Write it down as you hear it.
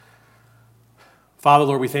Father,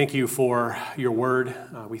 Lord, we thank you for your word.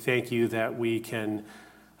 We thank you that we can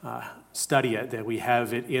study it, that we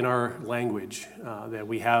have it in our language, that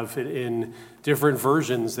we have it in different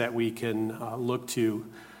versions that we can look to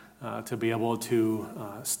be able to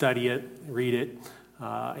study it, read it.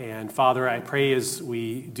 And Father, I pray as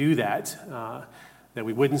we do that, that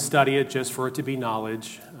we wouldn't study it just for it to be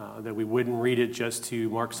knowledge, that we wouldn't read it just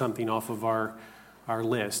to mark something off of our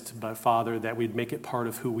list, but Father, that we'd make it part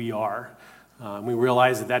of who we are. We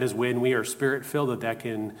realize that that is when we are spirit-filled, that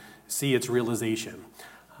can see its realization.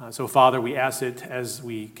 So, Father, we ask it as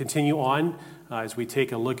we continue on, as we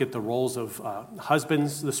take a look at the roles of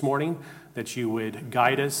husbands this morning, that you would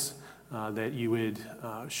guide us, that you would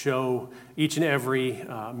show each and every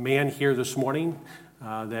man here this morning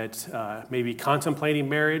that may be contemplating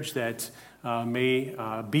marriage, that may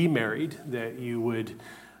be married, that you would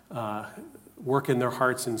work in their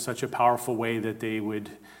hearts in such a powerful way that they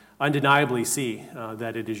would undeniably see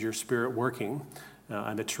that it is your spirit working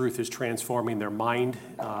and the truth is transforming their mind,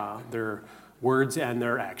 their words, and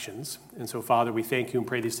their actions. And so, Father, we thank you and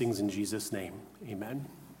pray these things in Jesus' name. Amen.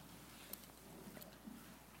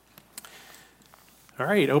 All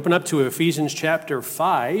right, open up to Ephesians chapter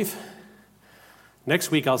 5.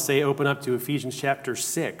 Next week, I'll say open up to Ephesians chapter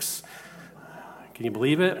 6. Can you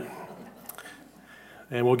believe it?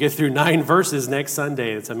 And we'll get through 9 verses next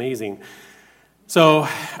Sunday. It's amazing. So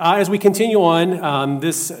as we continue on,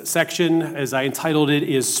 this section, as I entitled it,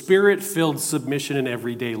 is Spirit-Filled Submission in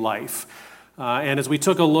Everyday Life. And as we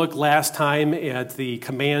took a look last time at the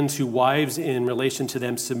command to wives in relation to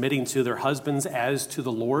them submitting to their husbands as to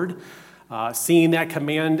the Lord, seeing that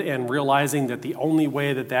command and realizing that the only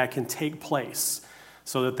way that that can take place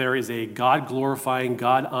so that there is a God-glorifying,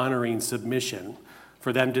 God-honoring submission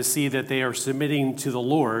for them to see that they are submitting to the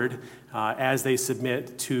Lord as they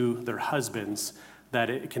submit to their husbands, that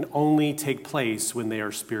it can only take place when they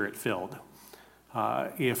are Spirit-filled.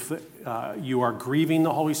 If you are grieving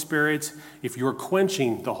the Holy Spirit, if you are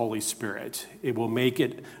quenching the Holy Spirit, it will make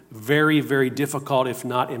it very, very difficult, if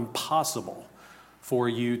not impossible, for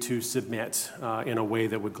you to submit in a way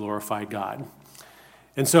that would glorify God.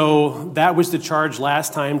 And so that was the charge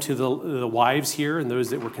last time to the wives here and those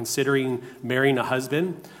that were considering marrying a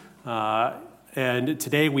husband. And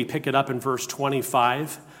today we pick it up in verse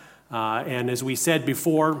 25. And as we said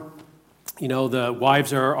before, you know, the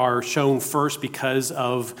wives are shown first because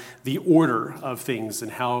of the order of things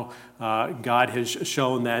and how God has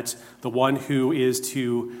shown that the one who is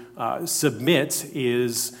to submit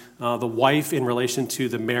is the wife in relation to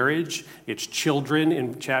the marriage, its children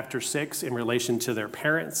in chapter 6 in relation to their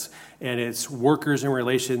parents, and its workers in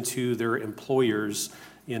relation to their employers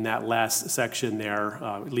in that last section there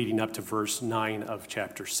leading up to verse 9 of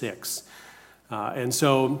chapter 6. And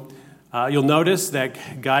so you'll notice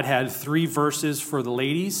that God had 3 verses for the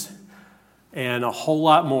ladies and a whole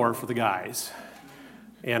lot more for the guys.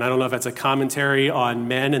 And I don't know if that's a commentary on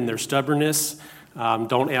men and their stubbornness.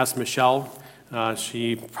 Don't ask Michelle.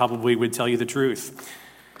 She probably would tell you the truth.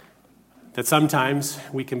 That sometimes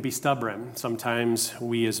we can be stubborn. Sometimes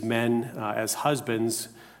we as men, as husbands,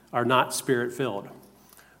 are not spirit-filled.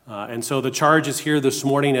 And so the charge is here this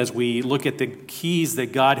morning as we look at the keys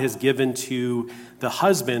that God has given to the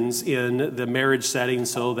husbands in the marriage setting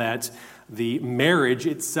so that the marriage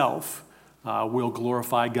itself will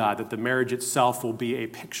glorify God, that the marriage itself will be a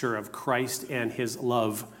picture of Christ and his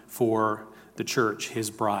love for the church, his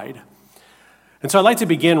bride. And so I'd like to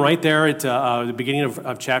begin right there at the beginning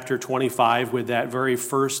of chapter 25 with that very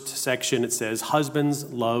first section. It says,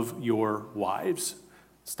 "Husbands, love your wives."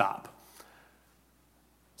 Stop.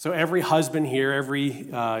 So every husband here, every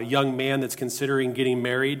young man that's considering getting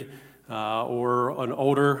married, or an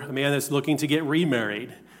older man that's looking to get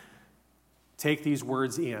remarried, take these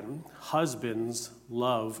words in. Husbands,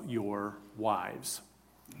 love your wives.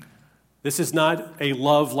 This is not a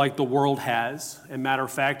love like the world has. As a matter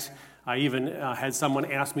of fact, I even had someone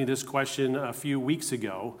ask me this question a few weeks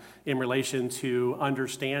ago in relation to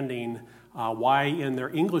understanding why in their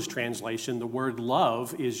English translation the word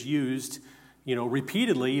love is used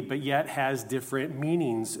repeatedly, but yet has different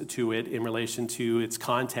meanings to it in relation to its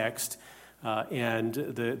context and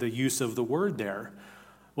the use of the word there.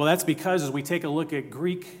 Well, that's because as we take a look at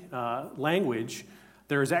Greek language,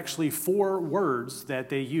 there's actually 4 words that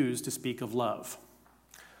they use to speak of love.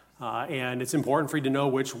 And it's important for you to know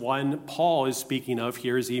which one Paul is speaking of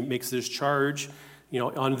here as he makes this charge,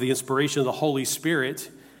 under the inspiration of the Holy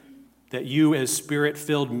Spirit, that you as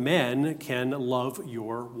Spirit-filled men can love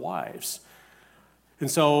your wives. And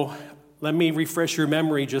so let me refresh your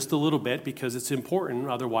memory just a little bit because it's important.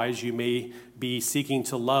 Otherwise, you may be seeking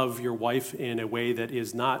to love your wife in a way that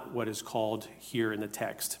is not what is called here in the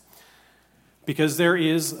text. Because there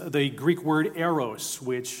is the Greek word eros,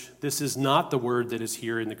 which this is not the word that is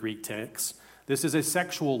here in the Greek text. This is a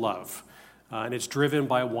sexual love, and it's driven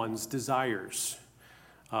by one's desires.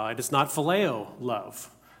 It is not phileo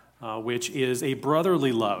love, which is a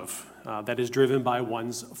brotherly love that is driven by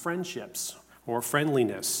one's friendships or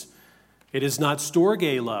friendliness. It is not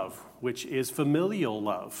storge love, which is familial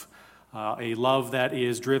love, a love that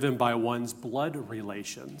is driven by one's blood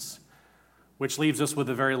relations, which leaves us with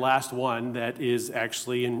the very last one that is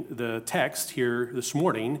actually in the text here this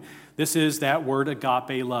morning. This is that word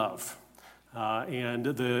agape love. And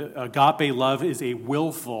the agape love is a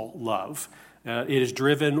willful love. It is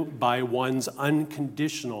driven by one's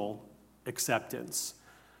unconditional acceptance.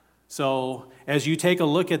 So as you take a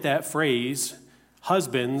look at that phrase,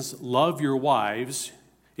 husbands, love your wives,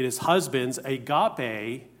 it is husbands,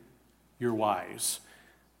 agape your wives.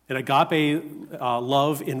 And agape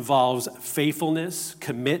love involves faithfulness,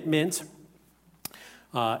 commitment,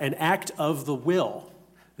 an act of the will.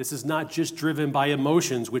 This is not just driven by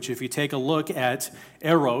emotions, which if you take a look at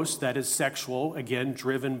eros, that is sexual, again,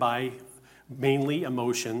 driven by mainly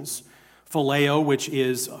emotions. Phileo, which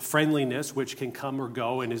is friendliness, which can come or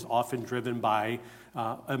go and is often driven by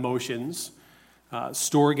emotions.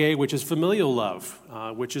 Storge, which is familial love,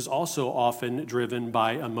 which is also often driven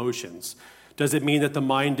by emotions. Doesn't mean that the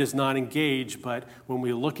mind does not engage, but when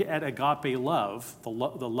we look at agape love, the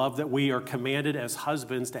love that we are commanded as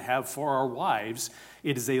husbands to have for our wives,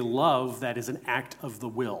 it is a love that is an act of the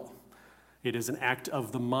will. It is an act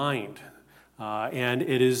of the mind. And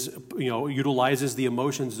it is, utilizes the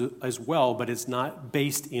emotions as well, but it's not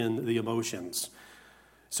based in the emotions.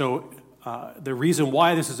 So the reason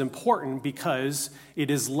why this is important, because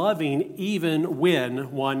it is loving even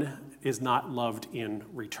when one is not loved in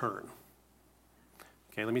return.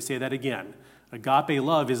 Okay, let me say that again. Agape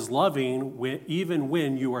love is loving even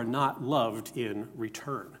when you are not loved in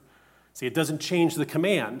return. See, it doesn't change the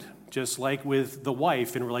command, just like with the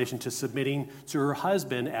wife in relation to submitting to her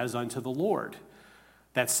husband as unto the Lord.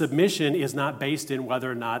 That submission is not based in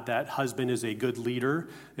whether or not that husband is a good leader,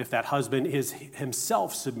 if that husband is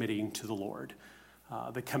himself submitting to the Lord.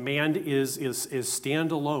 The command is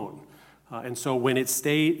standalone. And so when it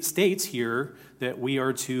states here that we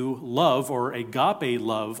are to love or agape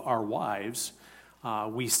love our wives,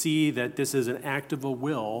 we see that this is an act of a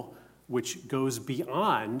will which goes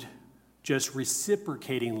beyond just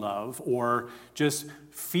reciprocating love or just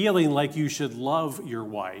feeling like you should love your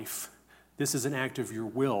wife. This is an act of your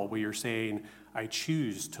will where you're saying, I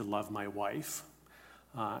choose to love my wife.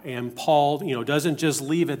 And Paul, doesn't just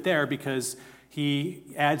leave it there because he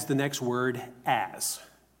adds the next word, as,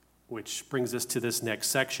 which brings us to this next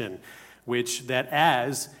section, which that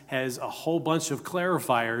as has a whole bunch of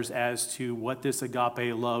clarifiers as to what this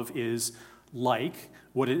agape love is like,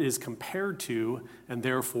 what it is compared to, and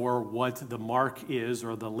therefore what the mark is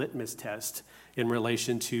or the litmus test in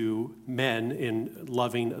relation to men in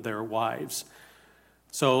loving their wives.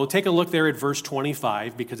 So take a look there at verse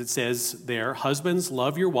 25, because it says there, husbands,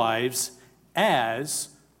 love your wives as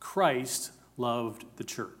Christ loved the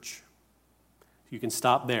church. You can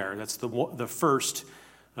stop there. That's the first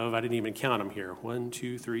of, I didn't even count them here. 1,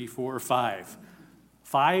 2, 3, 4, 5.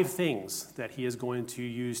 5 things that he is going to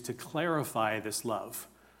use to clarify this love,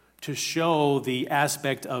 to show the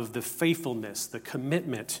aspect of the faithfulness, the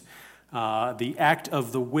commitment, the act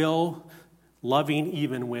of the will, loving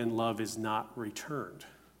even when love is not returned.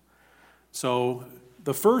 So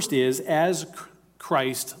the first is, as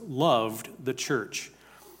Christ loved the church.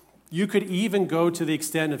 You could even go to the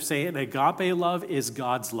extent of saying agape love is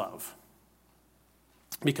God's love,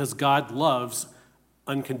 because God loves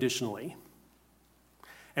unconditionally.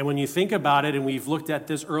 And when you think about it, and we've looked at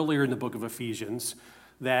this earlier in the book of Ephesians,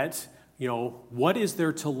 that, what is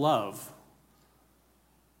there to love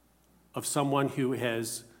of someone who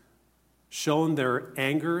has shown their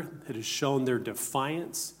anger, that has shown their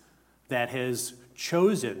defiance, that has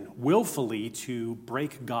chosen willfully to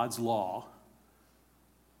break God's law?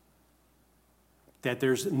 That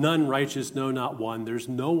there's none righteous, no, not one. There's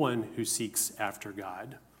no one who seeks after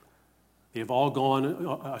God. They have all gone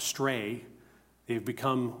astray. They've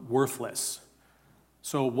become worthless.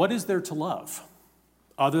 So what is there to love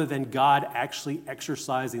other than God actually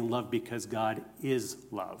exercising love, because God is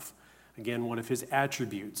love? Again, one of his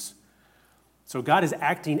attributes. So God is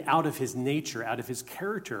acting out of his nature, out of his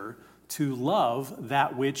character, to love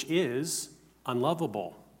that which is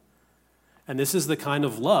unlovable. And this is the kind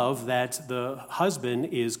of love that the husband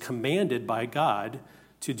is commanded by God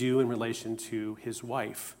to do in relation to his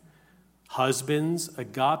wife. Husbands,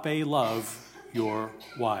 agape love your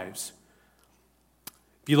wives.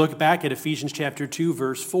 If you look back at Ephesians chapter 2,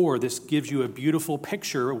 verse 4, this gives you a beautiful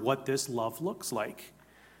picture of what this love looks like.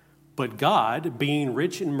 But God, being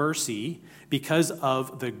rich in mercy, because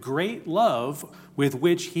of the great love with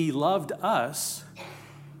which he loved us,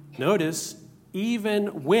 notice,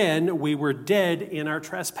 even when we were dead in our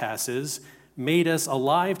trespasses, made us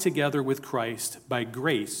alive together with Christ. By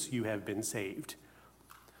grace you have been saved.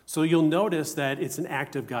 So you'll notice that it's an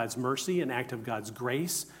act of God's mercy, an act of God's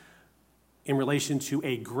grace, in relation to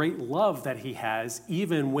a great love that he has,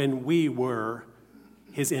 even when we were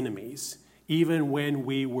his enemies, even when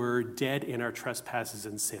we were dead in our trespasses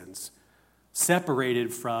and sins,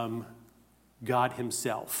 separated from God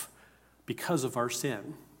himself because of our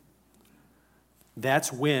sin.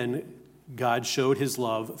 That's when God showed his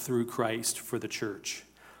love through Christ for the church.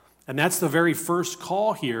 And that's the very first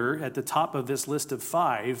call here at the top of this list of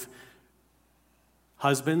 5.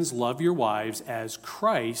 Husbands, love your wives as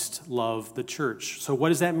Christ loved the church. So what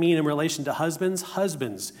does that mean in relation to husbands?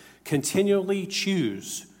 Husbands, continually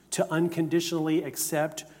choose to unconditionally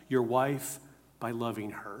accept your wife by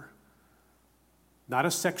loving her. Not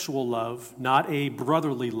a sexual love, not a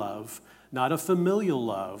brotherly love, not a familial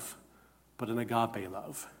love, but an agape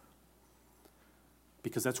love.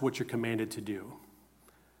 Because that's what you're commanded to do.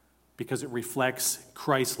 Because it reflects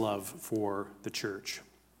Christ's love for the church.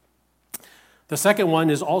 The second one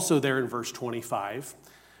is also there in verse 25.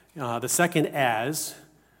 The second as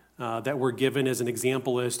that we're given as an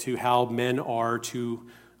example as to how men are to,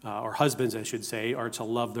 or husbands, I should say, are to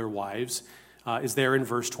love their wives, is there in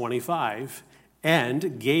verse 25.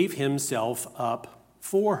 And gave himself up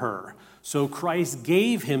for her. So Christ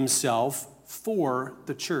gave himself for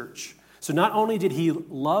the church. So not only did he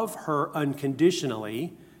love her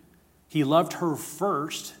unconditionally, he loved her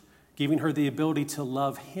first, giving her the ability to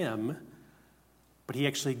love him, but he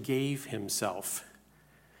actually gave himself.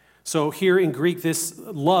 So here in Greek, this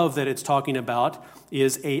love that it's talking about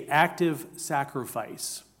is an active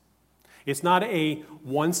sacrifice. It's not a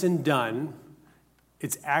once and done,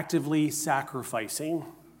 it's actively sacrificing.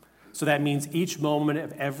 So that means each moment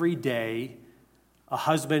of every day, a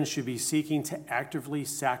husband should be seeking to actively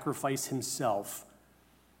sacrifice himself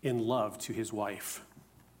in love to his wife.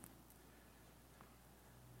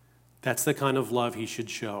 That's the kind of love he should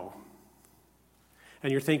show.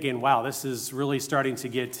 And you're thinking, wow, this is really starting to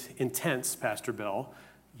get intense, Pastor Bill.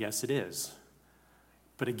 Yes, it is.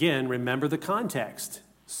 But again, remember the context.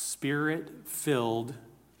 Spirit-filled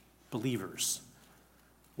believers.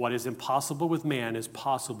 What is impossible with man is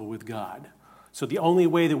possible with God. So the only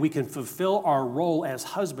way that we can fulfill our role as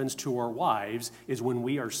husbands to our wives is when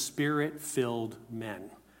we are Spirit-filled men.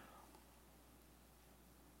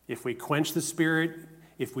 If we quench the Spirit,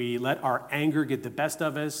 if we let our anger get the best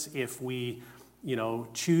of us, if we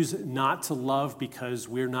choose not to love because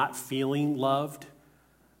we're not feeling loved,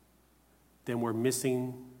 then we're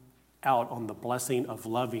missing out on the blessing of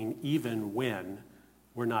loving even when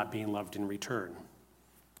we're not being loved in return.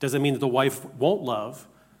 Doesn't mean that the wife won't love,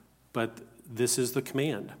 but this is the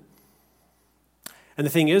command. And the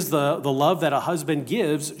thing is, the love that a husband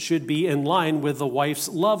gives should be in line with the wife's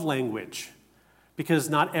love language, because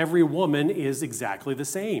not every woman is exactly the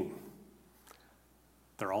same.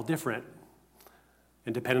 They're all different.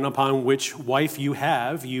 And depending upon which wife you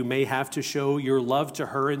have, you may have to show your love to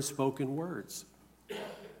her in spoken words.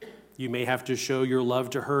 You may have to show your love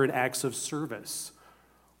to her in acts of service,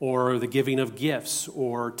 or the giving of gifts,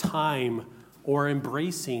 or time, or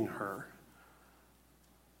embracing her.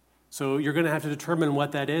 So you're going to have to determine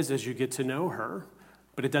what that is as you get to know her,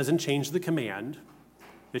 but it doesn't change the command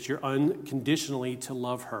that you're unconditionally to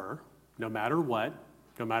love her, no matter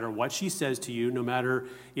what she says to you, no matter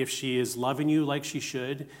if she is loving you like she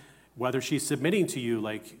should, whether she's submitting to you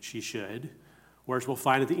like she should, or as we'll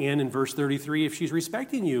find at the end in verse 33, if she's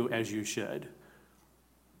respecting you as you should.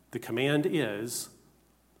 The command is,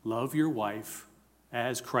 love your wife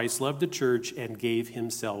as Christ loved the church and gave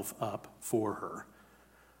himself up for her.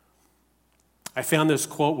 I found this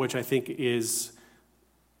quote, which I think is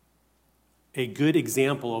a good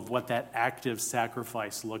example of what that active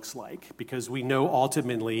sacrifice looks like, because we know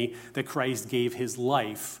ultimately that Christ gave his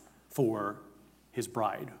life for his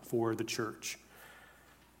bride, for the church.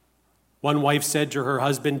 One wife said to her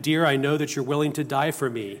husband, "Dear, I know that you're willing to die for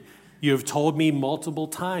me. You have told me multiple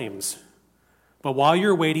times. But while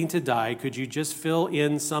you're waiting to die, could you just fill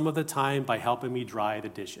in some of the time by helping me dry the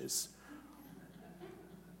dishes?"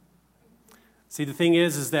 See, the thing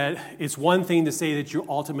is that it's one thing to say that you're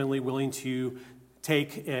ultimately willing to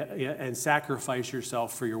take and sacrifice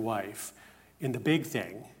yourself for your wife. in the big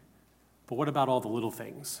thing, but what about all the little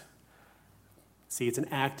things? See, it's an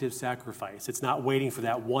active sacrifice. It's not waiting for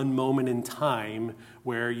that one moment in time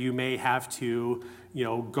where you may have to,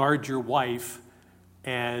 guard your wife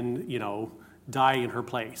and, die in her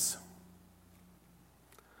place.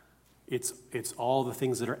 It's all the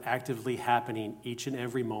things that are actively happening each and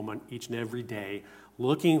every moment, each and every day,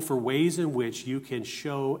 looking for ways in which you can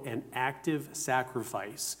show an active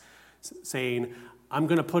sacrifice, saying, I'm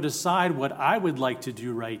going to put aside what I would like to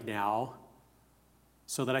do right now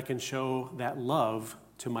so that I can show that love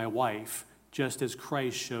to my wife, just as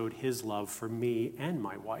Christ showed his love for me and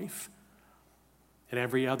my wife and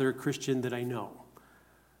every other Christian that I know.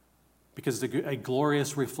 Because it's a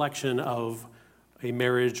glorious reflection of a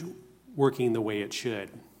marriage working the way it should.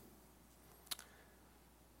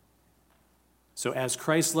 So as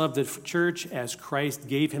Christ loved the church, as Christ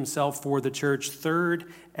gave himself for the church,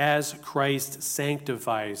 third, as Christ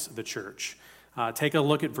sanctifies the church. Take a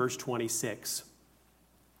look at verse 26.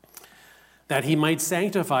 That he might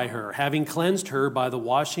sanctify her, having cleansed her by the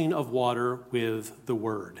washing of water with the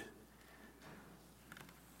word.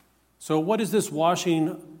 So what is this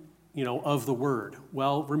washing, of the word?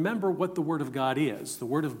 Well, remember what the word of God is. The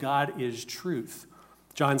word of God is truth.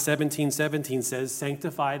 John 17:17 says,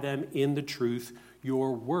 sanctify them in the truth.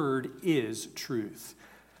 Your word is truth.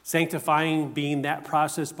 Sanctifying being that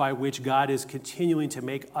process by which God is continuing to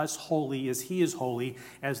make us holy as he is holy,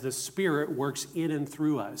 as the Spirit works in and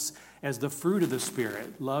through us, as the fruit of the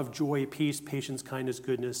Spirit, love, joy, peace, patience, kindness,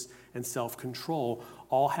 goodness, and self-control,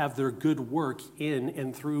 all have their good work in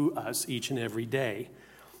and through us each and every day.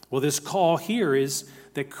 Well, this call here is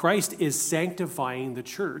that Christ is sanctifying the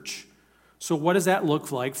church. So what does that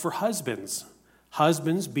look like for husbands?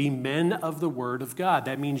 Husbands, be men of the Word of God.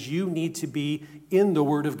 That means you need to be in the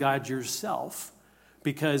Word of God yourself.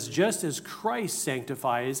 Because just as Christ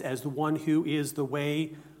sanctifies as the one who is the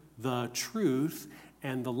way, the truth,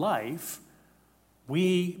 and the life,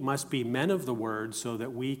 we must be men of the Word so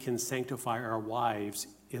that we can sanctify our wives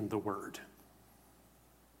in the Word.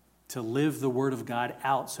 To live the Word of God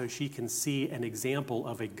out so she can see an example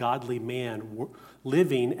of a godly man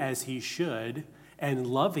living as he should and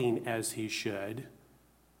loving as he should,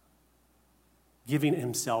 giving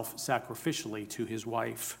himself sacrificially to his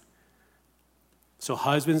wife. So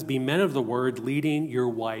husbands, be men of the word, leading your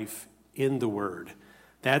wife in the word.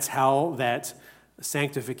 That's how that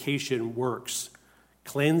sanctification works,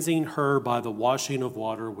 cleansing her by the washing of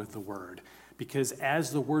water with the word. Because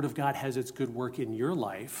as the word of God has its good work in your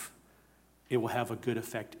life, it will have a good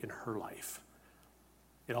effect in her life.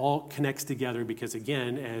 It all connects together because,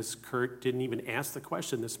 again, as Kurt didn't even ask the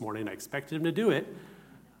question this morning, I expected him to do it.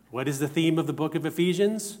 What is the theme of the book of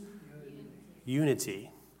Ephesians?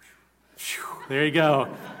 Unity. There you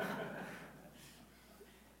go.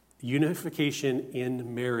 Unification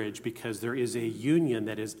in marriage, because there is a union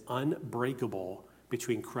that is unbreakable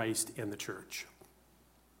between Christ and the church.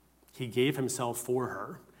 He gave himself for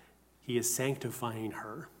her. He is sanctifying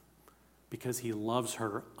her because he loves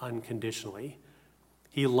her unconditionally.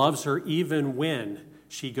 He loves her even when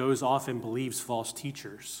she goes off and believes false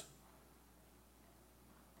teachers.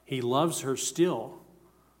 He loves her still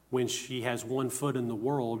when she has one foot in the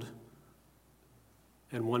world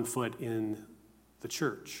and one foot in the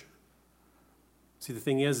church. See, the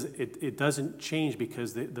thing is, it doesn't change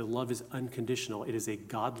because the love is unconditional. It is a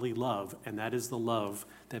godly love, and that is the love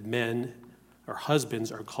that men or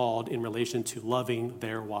husbands are called in relation to loving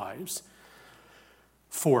their wives.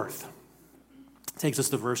 Fourth, takes us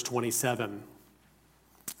to verse 27.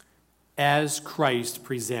 As Christ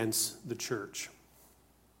presents the church.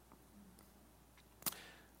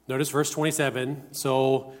 Notice verse 27.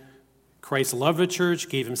 So Christ loved the church,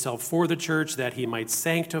 gave himself for the church, that he might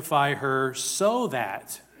sanctify her so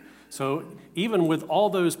even with all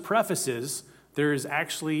those prefaces, there is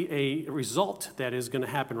actually a result that is going to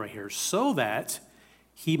happen right here. So that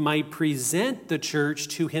he might present the church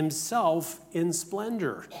to himself in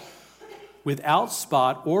splendor, without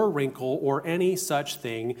spot or wrinkle or any such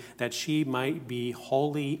thing, that she might be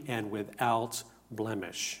holy and without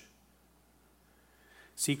blemish.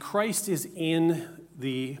 See, Christ is in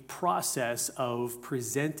the process of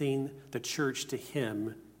presenting the church to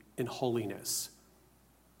him in holiness.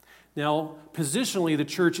 Now, positionally, the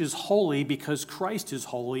church is holy because Christ is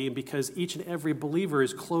holy and because each and every believer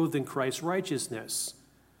is clothed in Christ's righteousness.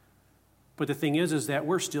 But the thing is that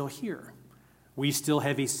we're still here. We still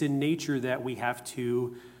have a sin nature that we have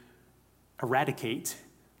to eradicate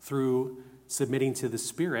through submitting to the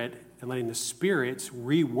Spirit and letting the Spirit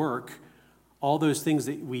rework all those things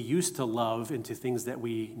that we used to love into things that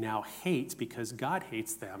we now hate because God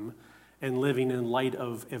hates them, and living in light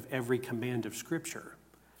of every command of Scripture.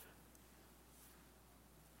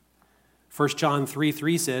 1 John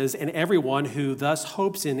 3:3 says, "And everyone who thus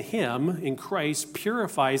hopes in him, in Christ,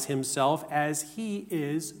 purifies himself as he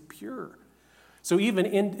is pure." So even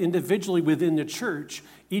individually within the church,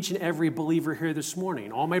 each and every believer here this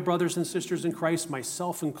morning, all my brothers and sisters in Christ,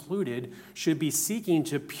 myself included, should be seeking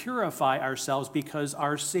to purify ourselves because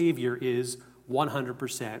our Savior is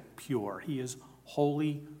 100% pure. He is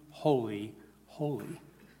holy, holy, holy.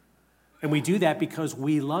 And we do that because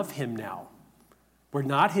we love him now. We're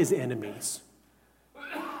not his enemies.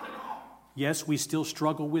 Yes, we still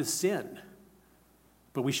struggle with sin,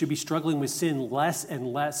 but we should be struggling with sin less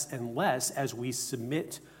and less and less as we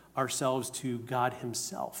submit ourselves to God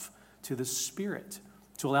himself, to the Spirit,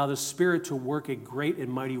 to allow the Spirit to work a great and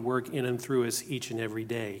mighty work in and through us each and every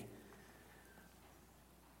day.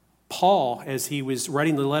 Paul, as he was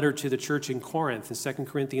writing the letter to the church in Corinth, in 2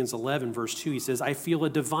 Corinthians 11, verse 2, he says, "I feel a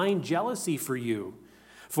divine jealousy for you,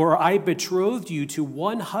 for I betrothed you to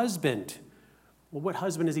one husband." Well, what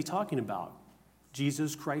husband is he talking about?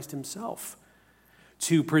 Jesus Christ himself.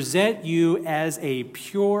 "To present you as a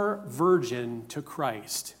pure virgin to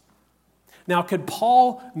Christ." Now, could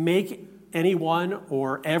Paul make anyone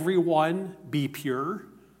or everyone be pure?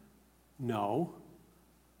 No.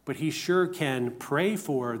 But he sure can pray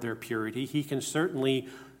for their purity. He can certainly,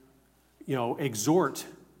 exhort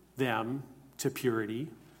them to purity.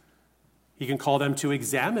 He can call them to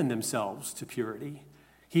examine themselves to purity.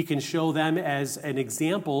 He can show them as an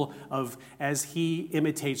example of, as he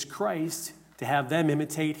imitates Christ, to have them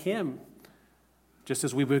imitate him, just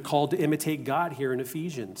as we were called to imitate God here in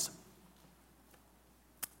Ephesians.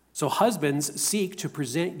 So husbands, seek to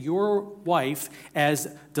present your wife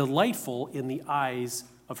as delightful in the eyes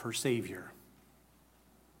of her Savior.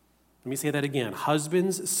 Let me say that again.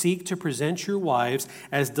 Husbands, seek to present your wives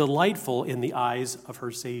as delightful in the eyes of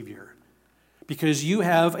her Savior, because you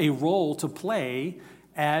have a role to play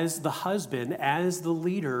as the husband, as the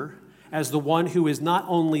leader, as the one who is not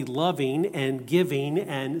only loving and giving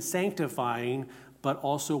and sanctifying, but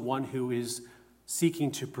also one who is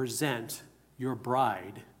seeking to present your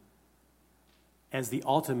bride as the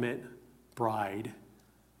ultimate bride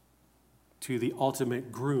to the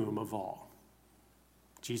ultimate groom of all,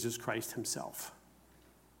 Jesus Christ himself.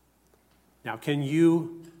 Now, can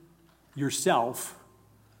you yourself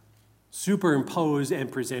superimpose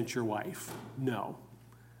and present your wife? No.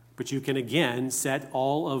 But you can again set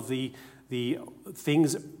all of the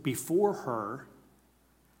things before her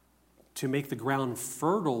to make the ground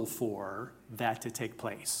fertile for that to take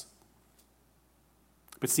place.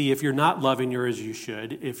 But see, if you're not loving her as you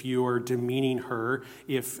should, if you are demeaning her,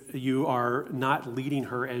 if you are not leading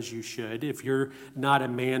her as you should, if you're not a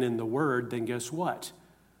man in the word, then guess what?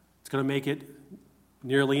 It's going to make it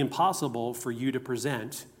nearly impossible for you to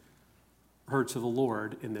present her to the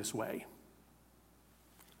Lord in this way.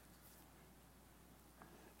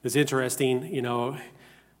 It's interesting,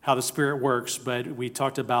 how the Spirit works, but we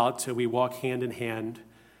talked about we walk hand in hand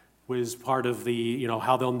was part of the,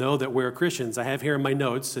 how they'll know that we're Christians. I have here in my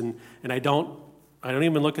notes, and I don't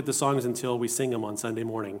even look at the songs until we sing them on Sunday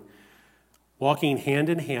morning. Walking hand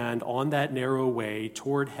in hand on that narrow way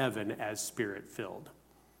toward heaven as Spirit-filled.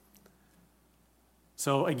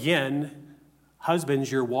 So again, husbands,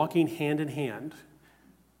 you're walking hand in hand.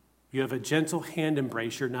 You have a gentle hand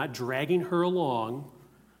embrace. You're not dragging her along.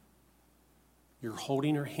 You're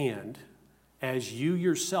holding her hand as you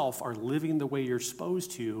yourself are living the way you're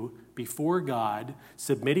supposed to before God,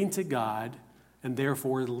 submitting to God, and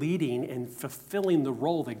therefore leading and fulfilling the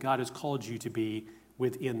role that God has called you to be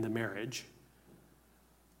within the marriage.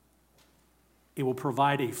 It will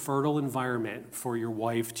provide a fertile environment for your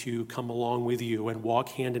wife to come along with you and walk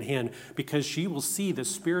hand in hand, because she will see the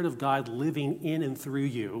Spirit of God living in and through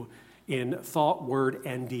you in thought, word,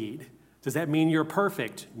 and deed. Does that mean you're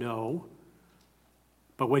perfect? No.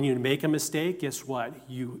 But when you make a mistake, guess what?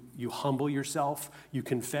 You humble yourself, you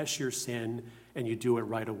confess your sin, and you do it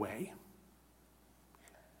right away.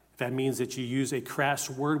 If that means that you use a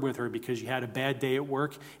crass word with her because you had a bad day at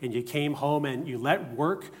work and you came home and you let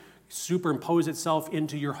work superimpose itself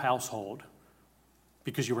into your household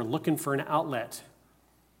because you were looking for an outlet,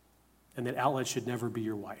 and that outlet should never be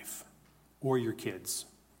your wife or your kids.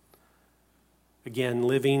 Again,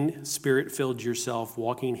 living Spirit-filled yourself,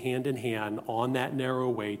 walking hand in hand on that narrow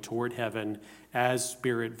way toward heaven as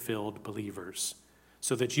Spirit-filled believers,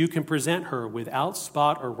 so that you can present her without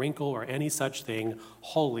spot or wrinkle or any such thing,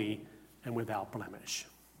 holy and without blemish.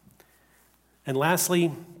 And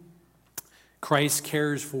lastly, Christ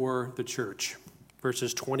cares for the church,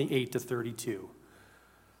 verses 28 to 32.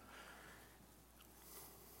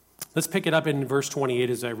 Let's pick it up in verse 28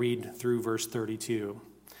 as I read through verse 32.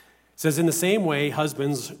 It says, "In the same way,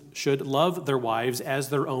 husbands should love their wives as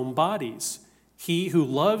their own bodies. He who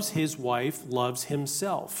loves his wife loves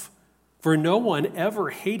himself. For no one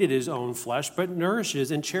ever hated his own flesh, but nourishes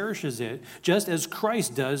and cherishes it, just as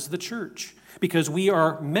Christ does the church, because we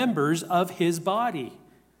are members of his body.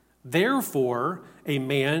 Therefore, a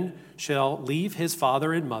man shall leave his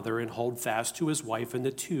father and mother and hold fast to his wife, and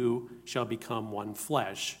the two shall become one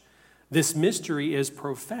flesh. This mystery is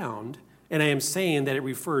profound, and I am saying that it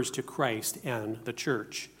refers to Christ and the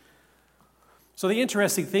church." So the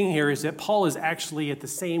interesting thing here is that Paul is actually at the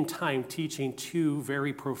same time teaching two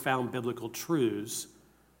very profound biblical truths.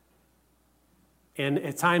 And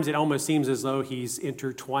at times it almost seems as though he's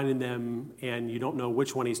intertwining them and you don't know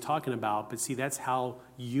which one he's talking about. But see, that's how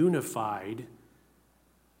unified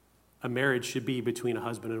a marriage should be between a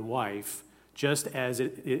husband and wife, just as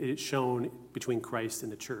it's shown between Christ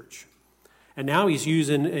and the church. And now he's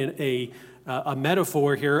using a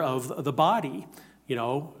metaphor here of the body. You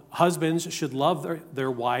know, husbands should love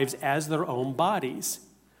their wives as their own bodies.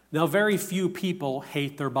 Now, very few people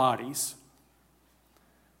hate their bodies.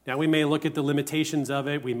 Now, we may look at the limitations of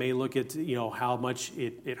it. We may look at, how much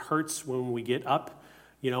it hurts when we get up,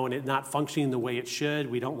 and it not functioning the way it should.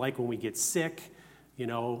 We don't like when we get sick,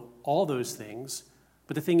 all those things.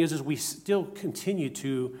 But the thing is we still continue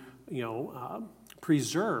to,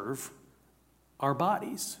 preserve our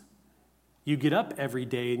bodies. You get up every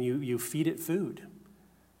day and you feed it food,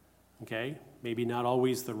 okay? Maybe not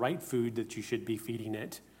always the right food that you should be feeding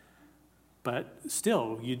it, but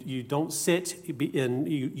still, you don't sit and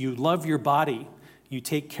you love your body. You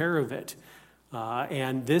take care of it.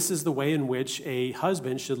 And this is the way in which a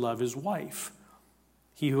husband should love his wife.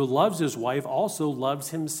 He who loves his wife also loves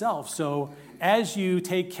himself. So as you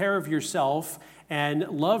take care of yourself and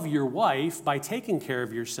love your wife by taking care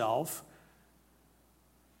of yourself,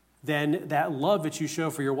 then that love that you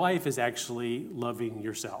show for your wife is actually loving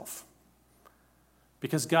yourself.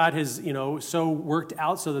 Because God has, so worked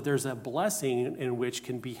out so that there's a blessing in which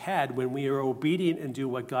can be had when we are obedient and do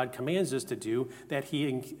what God commands us to do, that he,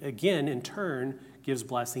 again, in turn, gives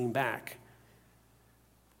blessing back.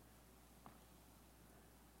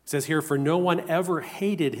 It says here, "For no one ever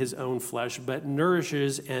hated his own flesh, but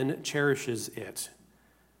nourishes and cherishes it."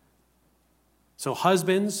 So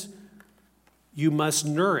husbands, you must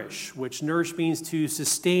nourish, which nourish means to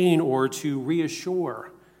sustain or to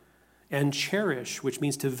reassure, and cherish, which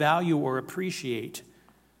means to value or appreciate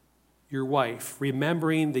your wife,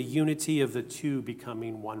 remembering the unity of the two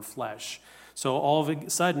becoming one flesh. So all of a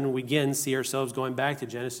sudden, we again see ourselves going back to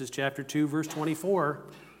Genesis chapter 2, verse 24.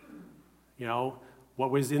 What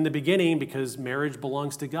was in the beginning, because marriage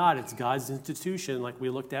belongs to God. It's God's institution, like we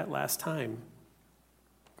looked at last time.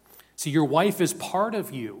 So your wife is part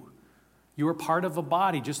of you. You are part of a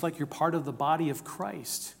body, just like you're part of the body of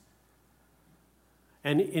Christ.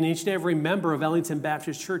 And in each and every member of Ellington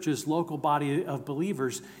Baptist Church's local body of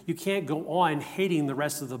believers, you can't go on hating the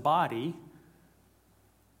rest of the body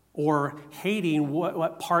or hating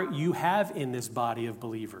what part you have in this body of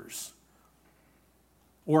believers,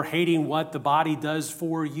 or hating what the body does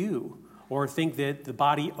for you, or think that the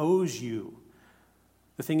body owes you.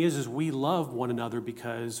 The thing is we love one another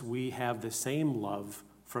because we have the same love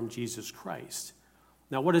from Jesus Christ.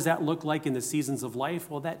 Now, what does that look like in the seasons of life?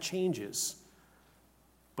 Well, that changes.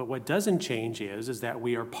 But what doesn't change is that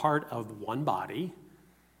we are part of one body,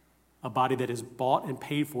 a body that is bought and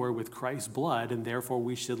paid for with Christ's blood, and therefore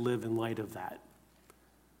we should live in light of that.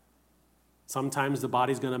 Sometimes the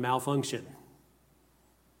body's going to malfunction.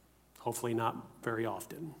 Hopefully not very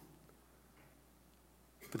often.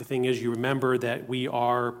 But the thing is, you remember that we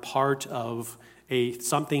are part of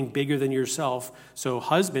something bigger than yourself. So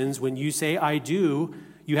husbands, when you say "I do,"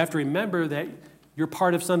 you have to remember that you're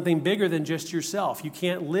part of something bigger than just yourself. You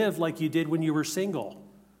can't live like you did when you were single.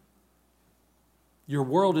 Your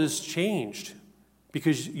world has changed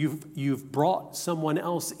because you've brought someone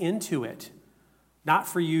else into it. Not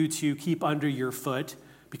for you to keep under your foot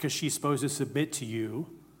because she's supposed to submit to you.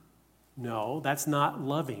 No, that's not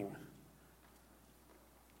loving.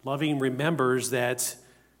 Loving remembers that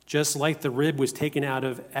just like the rib was taken out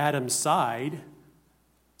of Adam's side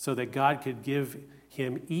so that God could give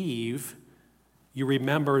him Eve, you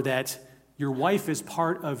remember that your wife is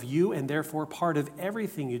part of you and therefore part of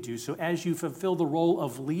everything you do. So as you fulfill the role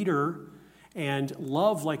of leader and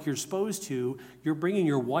love like you're supposed to, you're bringing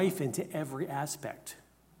your wife into every aspect.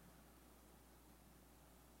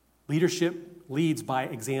 Leadership leads by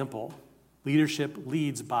example. Leadership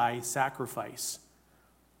leads by sacrifice.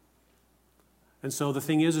 And so the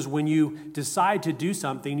thing is when you decide to do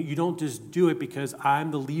something, you don't just do it because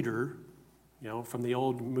I'm the leader, from the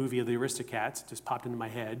old movie of the Aristocats, it just popped into my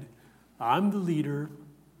head. I'm the leader.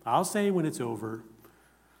 I'll say when it's over.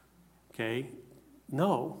 Okay?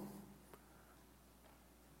 No.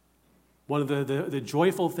 One of the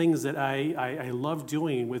joyful things that I love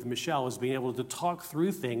doing with Michelle is being able to talk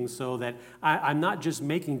through things so that I'm not just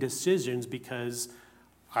making decisions because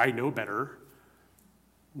I know better.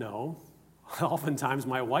 No. Oftentimes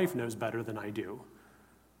my wife knows better than I do.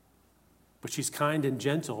 But she's kind and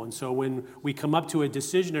gentle. And so when we come up to a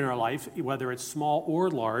decision in our life, whether it's small or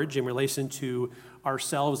large in relation to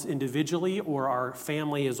ourselves individually or our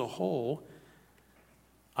family as a whole,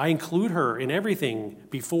 I include her in everything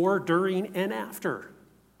before, during, and after.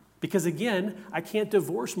 Because again, I can't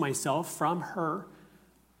divorce myself from her.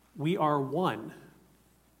 We are one.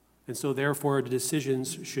 And so therefore the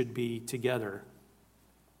decisions should be together.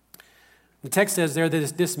 The text says there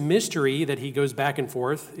that this mystery that he goes back and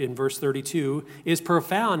forth in verse 32 is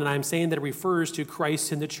profound, and I'm saying that it refers to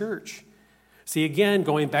Christ in the church. See, again,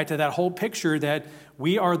 going back to that whole picture that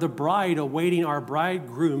we are the bride awaiting our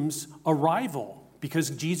bridegroom's arrival because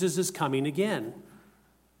Jesus is coming again.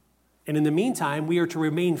 And in the meantime, we are to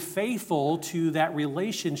remain faithful to that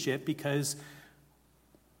relationship because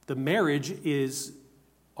the marriage is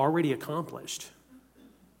already accomplished.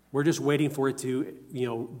 We're just waiting for it to,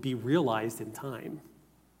 be realized in time.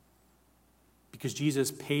 Because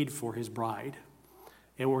Jesus paid for his bride.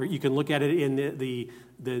 And you can look at it in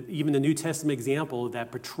even the New Testament example of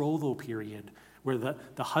that betrothal period where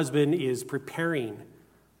the husband is preparing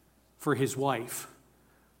for his wife.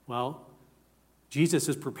 Well, Jesus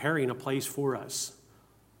is preparing a place for us.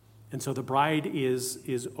 And so the bride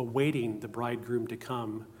is awaiting the bridegroom to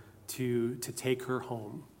come to take her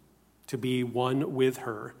home, to be one with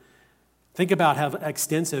her. Think about how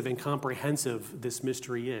extensive and comprehensive this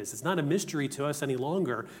mystery is. It's not a mystery to us any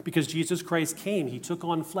longer because Jesus Christ came. He took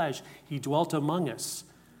on flesh. He dwelt among us.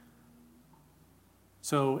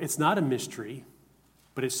 So it's not a mystery,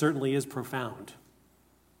 but it certainly is profound.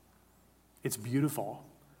 It's beautiful.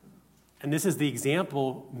 And this is the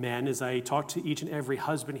example, men, as I talk to each and every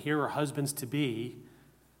husband here or husbands to be,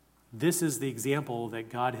 this is the example that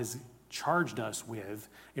God has charged us with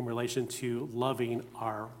in relation to loving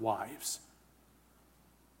our wives.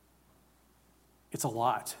 It's a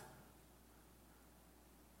lot.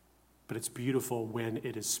 But it's beautiful when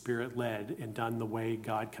it is Spirit-led and done the way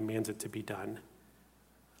God commands it to be done.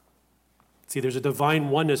 See, there's a divine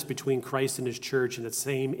oneness between Christ and his church, and the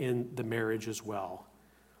same in the marriage as well.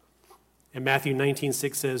 And Matthew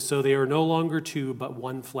 19:6 says, "So they are no longer two, but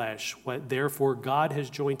one flesh. What therefore God has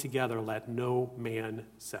joined together, let no man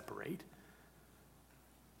separate."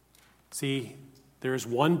 See, there is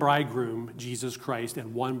one bridegroom, Jesus Christ,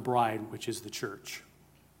 and one bride, which is the church.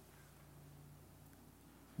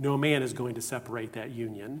 No man is going to separate that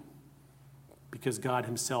union because God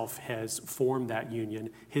himself has formed that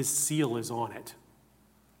union. His seal is on it.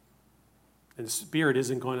 And the Spirit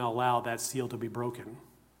isn't going to allow that seal to be broken.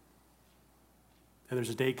 And there's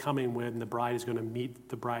a day coming when the bride is going to meet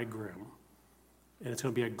the bridegroom. And it's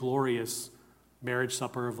going to be a glorious marriage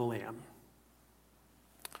supper of the Lamb.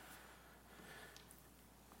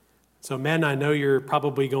 So men, I know you're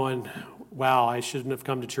probably going, wow, I shouldn't have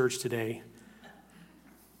come to church today.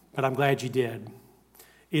 But I'm glad you did.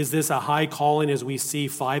 Is this a high calling as we see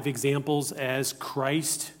 5 examples as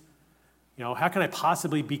Christ? How can I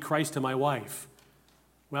possibly be Christ to my wife?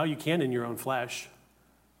 Well, you can in your own flesh.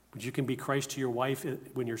 But you can be Christ to your wife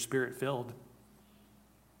when you're Spirit-filled.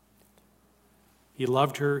 He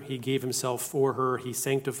loved her. He gave himself for her. He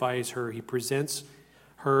sanctifies her. He presents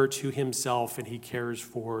her to himself, and he cares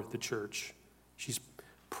for the church. She's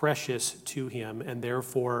precious to him, and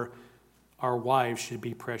therefore our wives should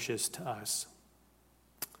be precious to us.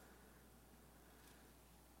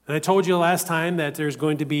 And I told you last time that there's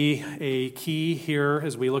going to be a key here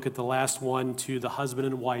as we look at the last one to the husband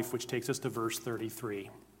and wife, which takes us to verse 33.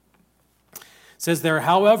 It says there,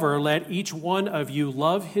 "However, let each one of you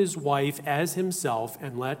love his wife as himself,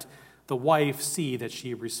 and let the wife see that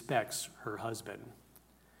she respects her husband."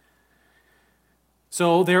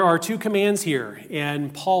 So there are 2 commands here,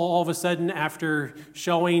 and Paul all of a sudden, after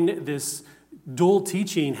showing this dual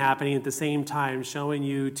teaching happening at the same time, showing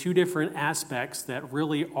you 2 different aspects that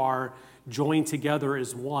really are joined together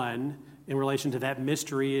as one in relation to that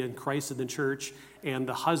mystery in Christ and the church, and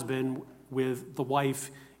the husband with the wife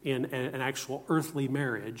in an actual earthly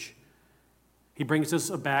marriage, he brings us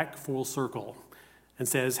back full circle and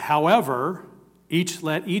says, however,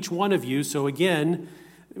 let each one of you, so again,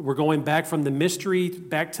 we're going back from the mystery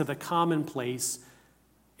back to the commonplace,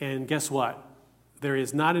 and guess what? There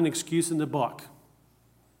is not an excuse in the book.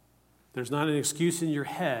 There's not an excuse in your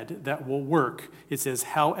head that will work. It says,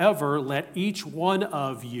 however, let each one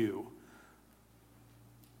of you,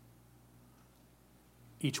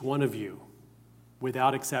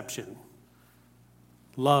 without exception,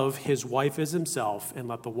 love his wife as himself, and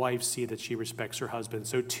let the wife see that she respects her husband.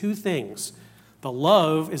 So 2 things. The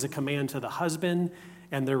love is a command to the husband,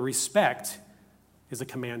 and the respect is a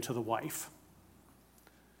command to the wife.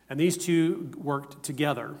 And these 2 worked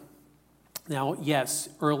together. Now, yes,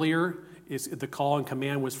 earlier the call and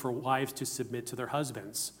command was for wives to submit to their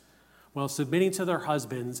husbands. Well, submitting to their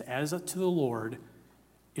husbands as to the Lord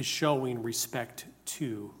is showing respect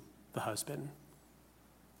to the husband.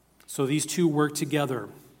 So these 2 work together.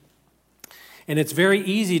 And it's very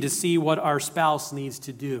easy to see what our spouse needs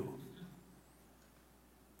to do.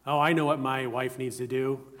 Oh, I know what my wife needs to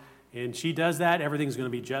do. And she does that, everything's going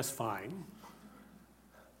to be just fine.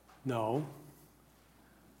 No.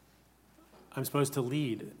 I'm supposed to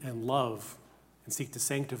lead and love and seek to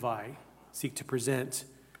sanctify, seek to present.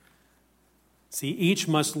 See, each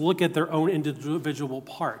must look at their own individual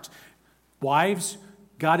part. Wives,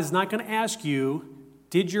 God is not going to ask you,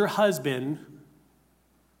 did your husband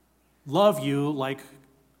love you like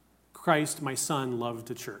Christ, my son, loved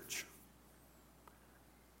the church?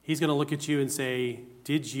 He's going to look at you and say,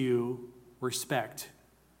 did you respect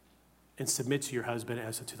and submit to your husband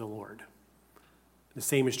as to the Lord? The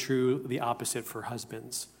same is true, the opposite for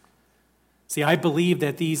husbands. See, I believe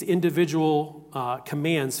that these individual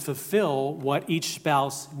commands fulfill what each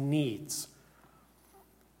spouse needs.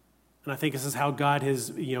 And I think this is how God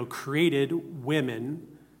has, created women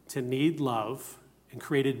to need love and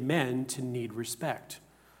created men to need respect.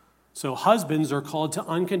 So husbands are called to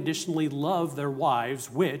unconditionally love their wives,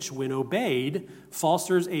 which, when obeyed,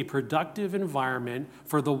 fosters a productive environment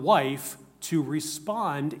for the wife to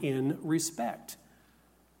respond in respect.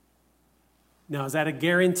 Now, is that a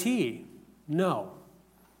guarantee? No.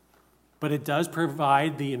 But it does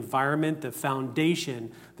provide the environment, the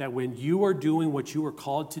foundation, that when you are doing what you are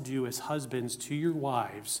called to do as husbands to your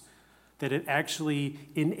wives, that it actually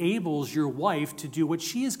enables your wife to do what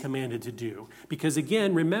she is commanded to do. Because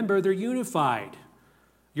again, remember, they're unified.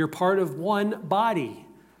 You're part of one body.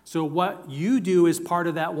 So what you do as part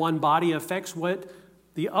of that one body affects what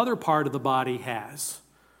the other part of the body has.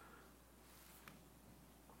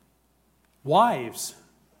 Wives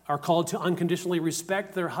are called to unconditionally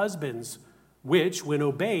respect their husbands, which, when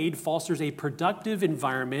obeyed, fosters a productive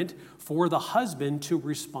environment for the husband to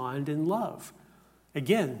respond in love.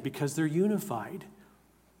 Again, because they're unified.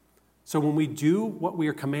 So when we do what we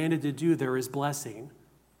are commanded to do, there is blessing.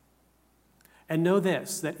 And know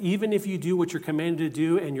this, that even if you do what you're commanded to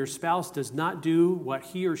do and your spouse does not do what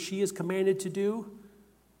he or she is commanded to do,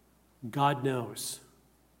 God knows.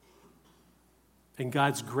 And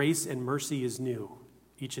God's grace and mercy is new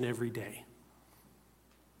each and every day.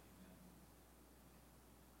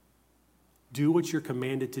 Do what you're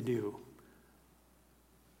commanded to do.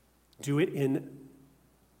 Do it in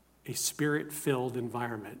a spirit-filled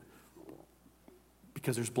environment,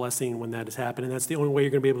 because there's blessing when that has happened, and that's the only way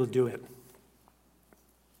you're going to be able to do it.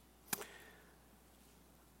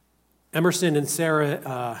 Emerson and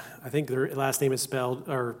Sarah, I think their last name is spelled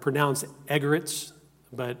or pronounced Egeritz,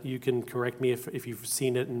 but you can correct me if you've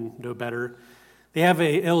seen it and know better. They have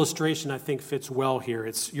an illustration I think fits well here.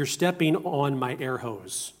 It's, you're stepping on my air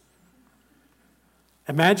hose.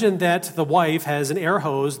 Imagine that the wife has an air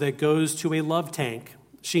hose that goes to a love tank.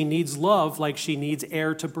 She needs love like she needs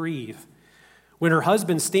air to breathe. When her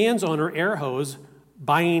husband stands on her air hose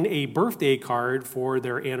buying a birthday card for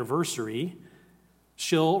their anniversary,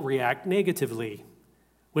 she'll react negatively.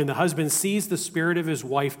 When the husband sees the spirit of his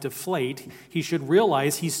wife deflate, he should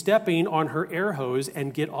realize he's stepping on her air hose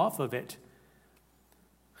and get off of it.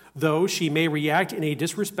 Though she may react in a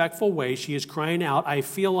disrespectful way, she is crying out, I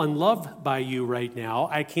feel unloved by you right now.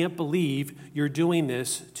 I can't believe you're doing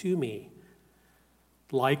this to me.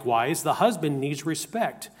 Likewise, the husband needs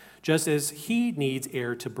respect, just as he needs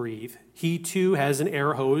air to breathe. He too has an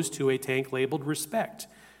air hose to a tank labeled respect.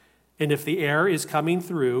 And if the air is coming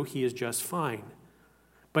through, he is just fine.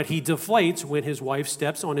 But he deflates when his wife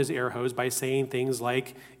steps on his air hose by saying things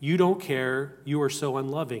like, you don't care, you are so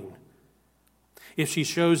unloving. If she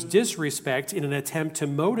shows disrespect in an attempt to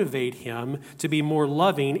motivate him to be more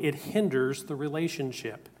loving, it hinders the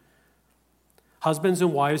relationship. Husbands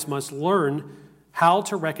and wives must learn how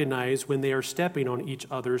to recognize when they are stepping on each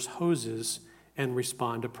other's hoses and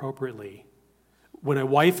respond appropriately. When a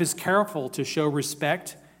wife is careful to show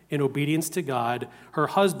respect in obedience to God, her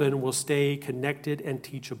husband will stay connected and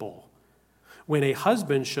teachable. When a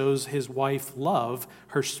husband shows his wife love,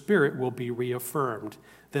 her spirit will be reaffirmed.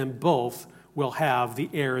 Then both will have the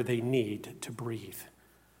air they need to breathe.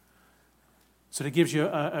 So that gives you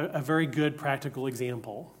a very good practical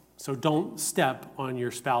example. So don't step on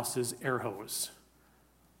your spouse's air hose,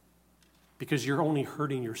 because you're only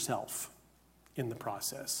hurting yourself in the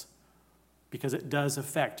process. Because it does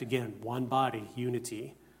affect, again, one body,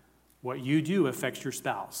 unity. What you do affects your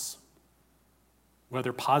spouse,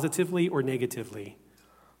 whether positively or negatively.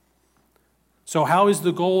 So how is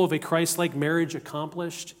the goal of a Christ-like marriage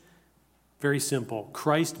accomplished? Very simple.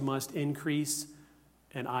 Christ must increase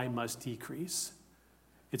and I must decrease.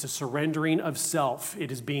 It's a surrendering of self.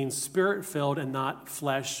 It is being spirit-filled and not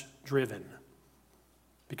flesh-driven.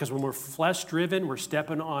 Because when we're flesh-driven, we're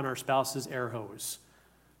stepping on our spouse's air hose.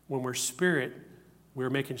 When we're spirit, we're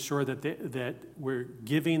making sure that we're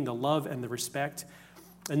giving the love and the respect.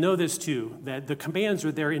 And know this too, that the commands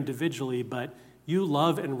are there individually, but you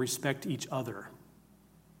love and respect each other.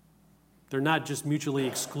 They're not just mutually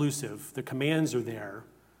exclusive. The commands are there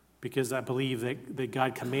because I believe that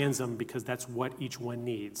God commands them because that's what each one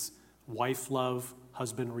needs. Wife love,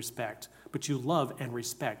 husband respect. But you love and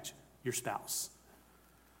respect your spouse.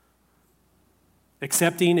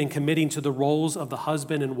 Accepting and committing to the roles of the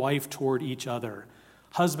husband and wife toward each other.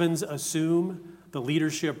 Husbands assume the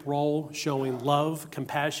leadership role, showing love,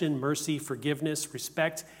 compassion, mercy, forgiveness,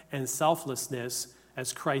 respect, and selflessness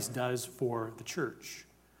as Christ does for the church.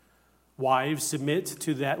 Wives submit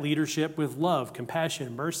to that leadership with love,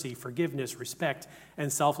 compassion, mercy, forgiveness, respect,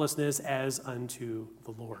 and selflessness as unto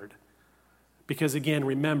the Lord. Because again,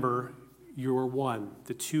 remember, you are one.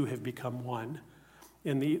 The two have become one.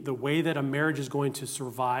 And the way that a marriage is going to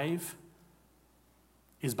survive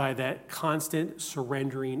is by that constant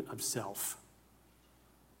surrendering of self.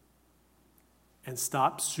 And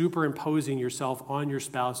stop superimposing yourself on your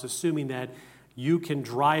spouse, assuming that you can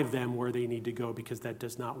drive them where they need to go, because that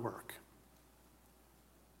does not work.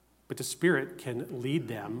 But the Spirit can lead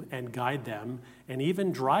them and guide them and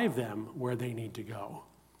even drive them where they need to go.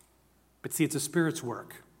 But see, it's the Spirit's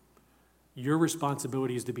work. Your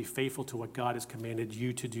responsibility is to be faithful to what God has commanded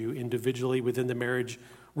you to do individually within the marriage,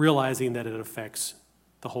 realizing that it affects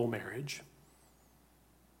the whole marriage.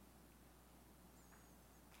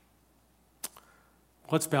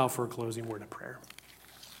 Let's bow for a closing word of prayer.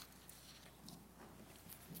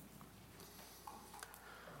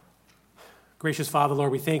 Gracious Father,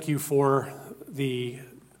 Lord, we thank you for the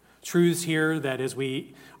truths here, that as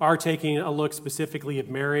we are taking a look specifically at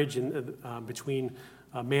marriage and between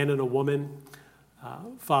a man and a woman,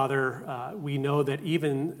 Father, we know that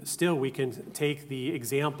even still we can take the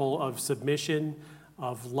example of submission,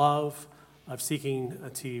 of love, of seeking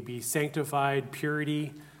to be sanctified,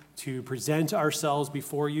 purity, to present ourselves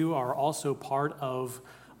before you are also part of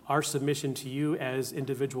our submission to you as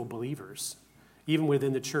individual believers, even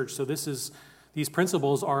within the church. So these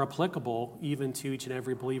principles are applicable even to each and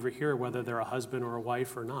every believer here, whether they're a husband or a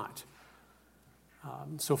wife or not.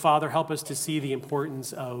 So, Father, help us to see the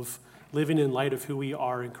importance of living in light of who we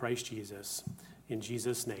are in Christ Jesus. In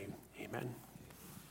Jesus' name, amen.